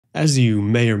As you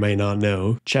may or may not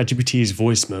know, ChatGPT's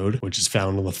voice mode, which is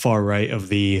found on the far right of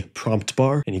the prompt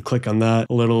bar, and you click on that,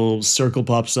 a little circle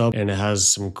pops up and it has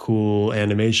some cool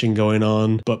animation going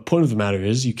on. But point of the matter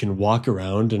is you can walk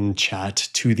around and chat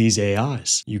to these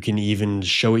AIs. You can even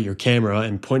show it your camera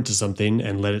and point to something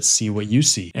and let it see what you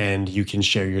see. And you can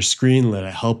share your screen, let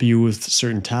it help you with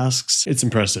certain tasks. It's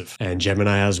impressive. And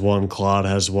Gemini has one, Claude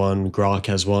has one, Grok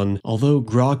has one, although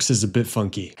Grok's is a bit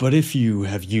funky. But if you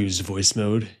have used voice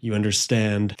mode, you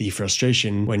understand the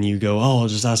frustration when you go, oh, I'll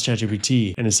just ask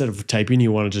ChatGPT. And instead of typing,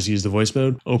 you want to just use the voice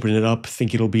mode, open it up,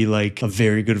 think it'll be like a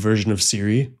very good version of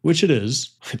Siri, which it is.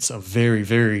 It's a very,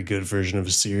 very good version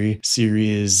of Siri.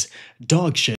 Siri is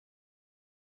dog shit.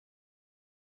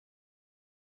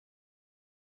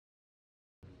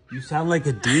 You sound like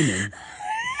a demon.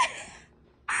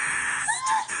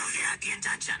 The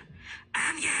intention,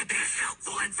 and yet be as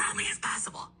helpful and friendly as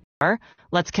possible.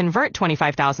 Let's convert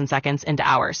 25,000 seconds into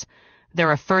hours. There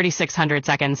are 3,600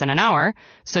 seconds in an hour,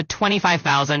 so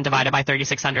 25,000 divided by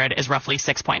 3,600 is roughly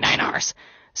 6.9 hours.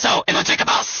 So it'll take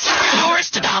about 7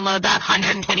 hours to download that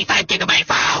 125 gigabyte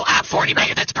file at 40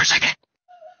 megabits per second.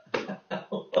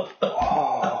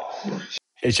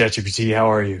 Hey ChatGPT,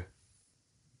 how are you?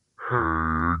 Hey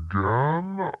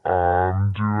again,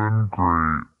 I'm doing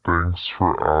great. Thanks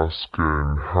for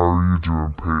asking. How are you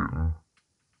doing, Peyton?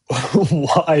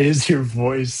 Why is your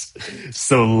voice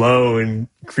so low and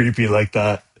creepy like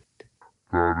that?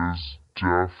 That is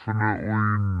definitely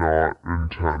not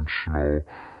intentional.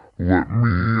 Let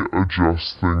me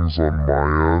adjust things on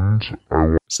my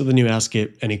end. So then you ask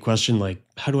it any question like,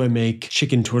 how do I make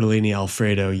chicken tortellini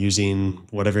Alfredo using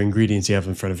whatever ingredients you have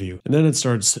in front of you? And then it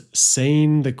starts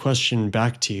saying the question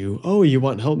back to you, oh, you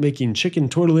want help making chicken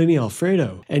tortellini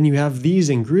Alfredo, and you have these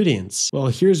ingredients. Well,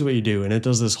 here's what you do. And it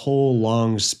does this whole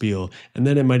long spiel. And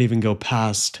then it might even go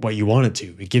past what you want it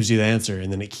to. It gives you the answer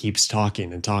and then it keeps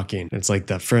talking and talking. It's like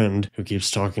that friend who keeps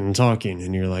talking and talking.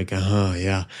 And you're like,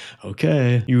 yeah,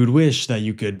 okay. You would wish that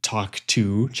you could talk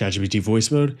to ChatGPT voice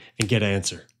mode and get an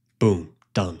answer. Boom.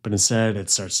 Done. But instead, it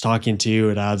starts talking to you.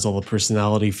 It adds all the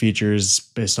personality features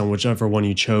based on whichever one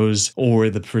you chose or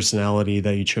the personality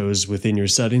that you chose within your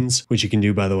settings, which you can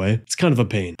do, by the way. It's kind of a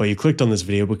pain, but you clicked on this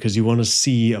video because you want to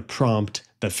see a prompt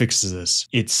that fixes this.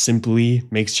 It simply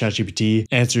makes ChatGPT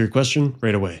answer your question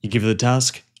right away. You give it the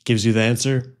task, gives you the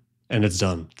answer, and it's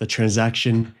done. The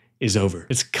transaction is over.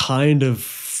 It's kind of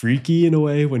freaky in a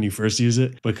way when you first use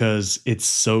it because it's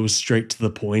so straight to the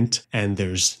point and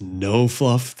there's no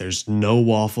fluff, there's no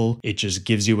waffle. It just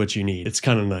gives you what you need. It's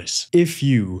kind of nice. If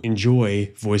you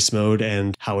enjoy voice mode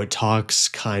and how it talks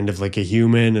kind of like a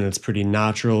human and it's pretty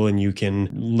natural and you can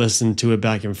listen to it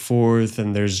back and forth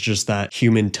and there's just that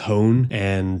human tone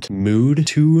and mood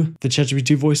to the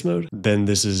ChatGPT voice mode, then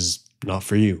this is not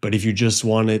for you. But if you just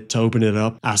want it to open it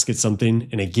up, ask it something,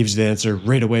 and it gives you the answer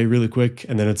right away, really quick,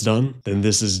 and then it's done, then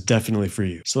this is definitely for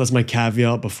you. So that's my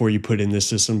caveat before you put in this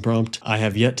system prompt. I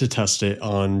have yet to test it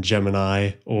on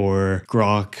Gemini or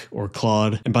Grok or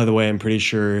Claude. And by the way, I'm pretty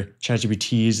sure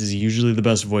ChatGPT's is usually the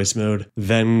best voice mode,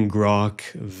 then Grok,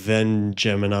 then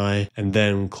Gemini, and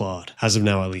then Claude, as of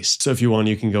now at least. So if you want,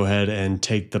 you can go ahead and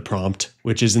take the prompt,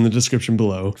 which is in the description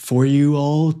below, for you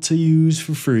all to use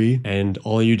for free. And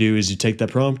all you do is you take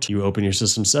that prompt, you open your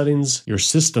system settings,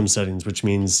 which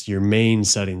means your main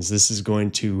settings. This is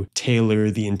going to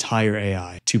tailor the entire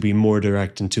AI to be more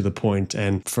direct and to the point.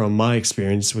 And from my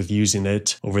experience with using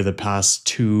it over the past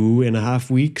 2.5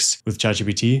 weeks with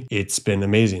ChatGPT, it's been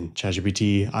amazing.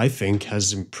 ChatGPT, I think,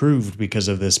 has improved because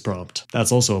of this prompt.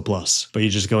 That's also a plus. But you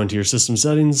just go into your system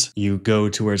settings, you go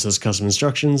to where it says custom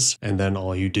instructions, and then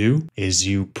all you do is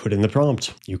you put in the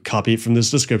prompt. You copy it from this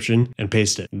description and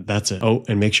paste it. That's it. Oh,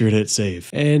 and make sure to hit save.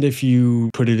 And if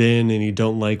you put it in and you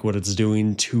don't like what it's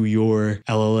doing to your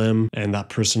LLM and that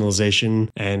personalization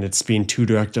and it's being too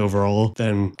direct overall,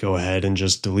 then go ahead and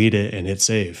just delete it and hit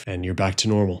save and you're back to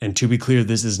normal. And to be clear,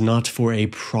 this is not for a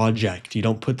project. You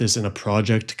don't put this in a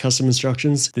project custom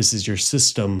instructions. This is your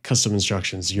system custom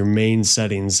instructions, your main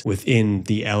settings within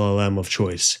the LLM of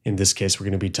choice. In this case, we're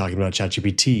going to be talking about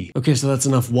ChatGPT. Okay, so that's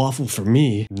enough waffle for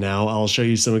me. Now I'll show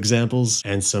you some examples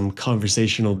and some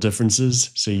conversational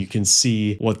differences so you can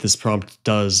see what this prompt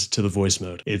does to the voice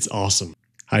mode. It's awesome.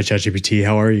 Hi ChatGPT,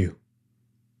 how are you?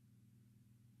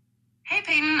 Hey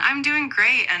Peyton, I'm doing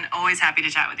great and always happy to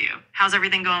chat with you. How's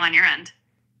everything going on your end?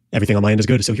 Everything on my end is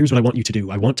good, so here's what I want you to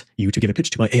do. I want you to give a pitch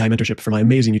to my AI mentorship for my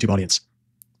amazing YouTube audience.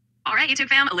 All right, YouTube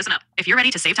fam, listen up. If you're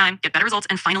ready to save time, get better results,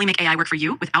 and finally make AI work for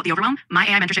you without the overwhelm, my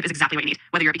AI mentorship is exactly what you need.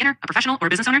 Whether you're a beginner, a professional, or a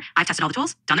business owner, I've tested all the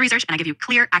tools, done the research, and I give you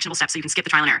clear, actionable steps so you can skip the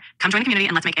trial and error. Come join the community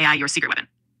and let's make AI your secret weapon.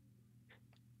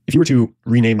 If you were to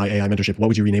rename my AI mentorship, what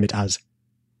would you rename it as?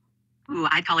 Ooh,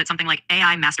 I'd call it something like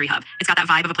AI Mastery Hub. It's got that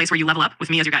vibe of a place where you level up with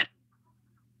me as your guide.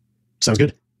 Sounds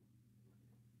good.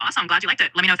 Awesome, glad you liked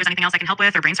it. Let me know if there's anything else I can help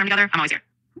with or brainstorm together. I'm always here.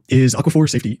 Is Aquaphor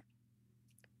safe to eat?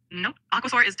 Nope,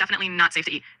 Aquaphor is definitely not safe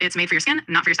to eat. It's made for your skin,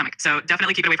 not for your stomach, so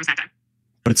definitely keep it away from snack time.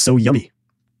 But it's so yummy.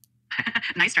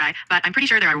 Nice try, but I'm pretty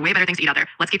sure there are way better things to eat out there.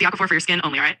 Let's keep the Aquaphor for your skin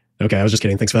only, alright? Okay, I was just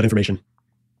kidding. Thanks for that information.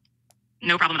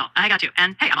 No problem at all. I got you.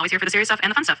 And hey, I'm always here for the serious stuff and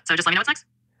the fun stuff, so just let me know what's next.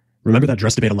 Remember that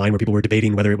dress debate online where people were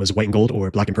debating whether it was white and gold or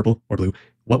black and purple or blue?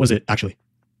 What was it actually?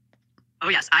 Oh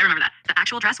yes, I remember that. The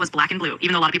actual dress was black and blue,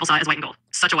 even though a lot of people saw it as white and gold.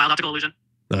 Such a wild optical illusion.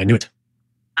 I knew it.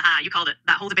 Aha, you called it.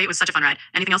 That whole debate was such a fun ride.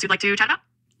 Anything else you'd like to chat about?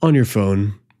 On your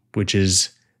phone, which is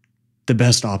the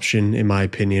best option, in my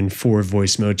opinion, for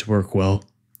voice mode to work well,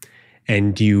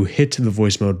 and you hit the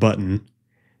voice mode button,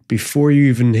 before you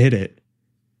even hit it,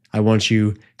 I want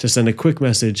you to send a quick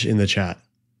message in the chat,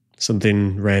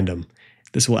 something random.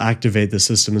 This will activate the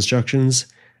system instructions.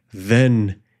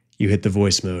 Then you hit the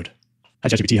voice mode. Hi,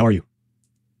 ChatGPT, how are you?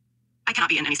 I cannot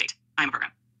be in any state. I am a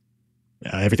program.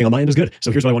 Everything on my end is good.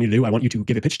 So here's what I want you to do. I want you to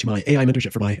give a pitch to my AI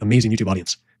mentorship for my amazing YouTube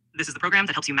audience. This is the program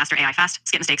that helps you master AI fast,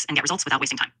 skip mistakes, and get results without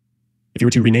wasting time. If you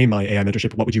were to rename my AI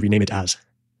mentorship, what would you rename it as?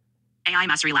 AI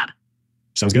Mastery Lab.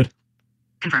 Sounds good.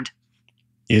 Confirmed.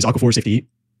 Is Aquaphor safe to eat?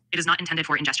 It is not intended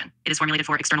for ingestion. It is formulated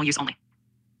for external use only.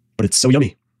 But it's so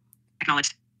yummy.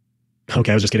 Acknowledged.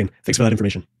 Okay, I was just kidding. Thanks for that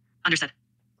information. Understood.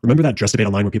 Remember that dress debate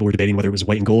online where people were debating whether it was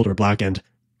white and gold or black and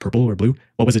purple or blue?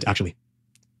 What was it actually?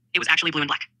 It was actually blue and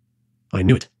black. I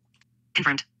knew it.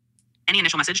 Confirmed. Any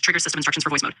initial message triggers system instructions for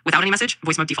voice mode. Without any message,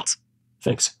 voice mode defaults.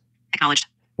 Thanks. Acknowledged.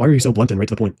 Why are you so blunt and right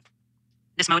to the point?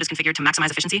 This mode is configured to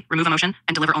maximize efficiency, remove emotion,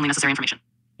 and deliver only necessary information.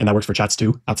 And that works for chats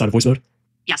too, outside of voice mode?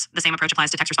 Yes, the same approach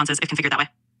applies to text responses if configured that way.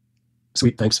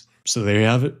 Sweet, thanks. So there you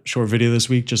have it. Short video this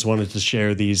week. Just wanted to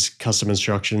share these custom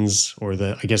instructions, or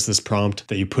this prompt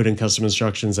that you put in custom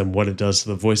instructions and what it does to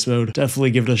the voice mode. Definitely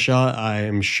give it a shot. I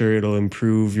am sure it'll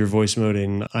improve your voice mode,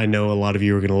 and I know a lot of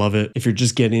you are going to love it. If you're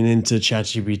just getting into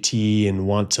ChatGPT and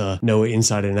want to know it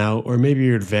inside and out, or maybe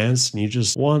you're advanced and you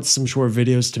just want some short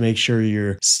videos to make sure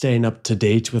you're staying up to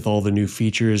date with all the new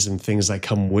features and things that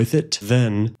come with it,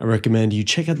 then I recommend you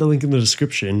check out the link in the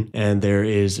description, and there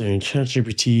is a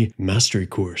ChatGPT mastery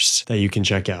course that you can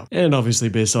check out. And obviously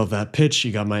based off that pitch,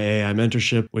 you got my AI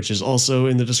mentorship, which is also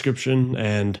in the description,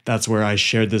 and that's where I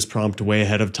shared this prompt way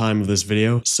ahead of time of this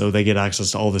video, so they get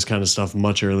access to all this kind of stuff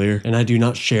much earlier. And I do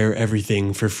not share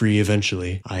everything for free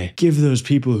eventually. I give those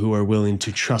people who are willing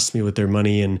to trust me with their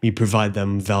money and me provide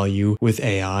them value with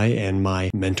AI and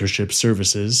my mentorship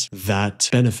services that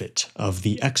benefit of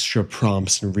the extra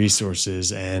prompts and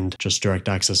resources and just direct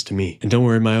access to me. And don't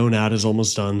worry, my own ad is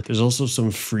almost done. There's also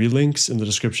some free links in the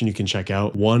description you can check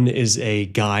out. One is a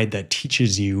guide that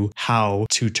teaches you how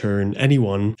to turn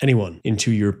anyone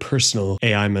into your personal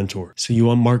AI mentor. So you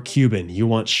want Mark Cuban, you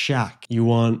want Shaq, you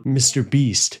want Mr.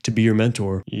 Beast to be your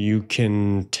mentor. You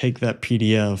can take that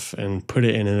PDF and put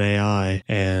it in an AI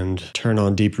and turn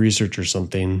on deep research or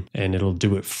something, and it'll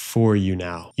do it for you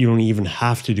now. You don't even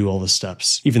have to do all the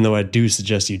steps. Even though I do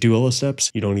suggest you do all the steps,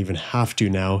 you don't even have to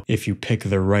now if you pick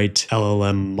the right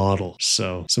LLM model.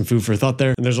 So some food for thought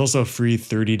there. And there's also a free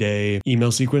 30-day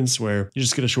email sequence where you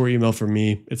just get a short email from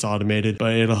me. It's automated,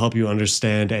 but it'll help you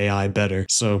understand AI better.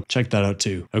 So check that out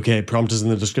too. Okay, prompt is in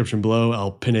the description below.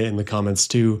 I'll pin it in the comments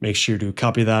too. Make sure to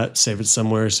copy that, save it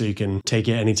somewhere so you can take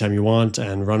it anytime you want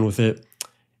and run with it.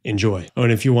 Enjoy. Oh,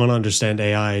 and if you want to understand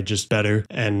AI just better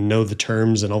and know the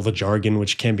terms and all the jargon,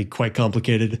 which can be quite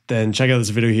complicated, then check out this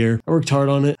video here. I worked hard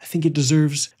on it. I think it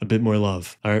deserves a bit more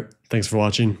love. All right, thanks for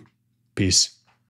watching. Peace.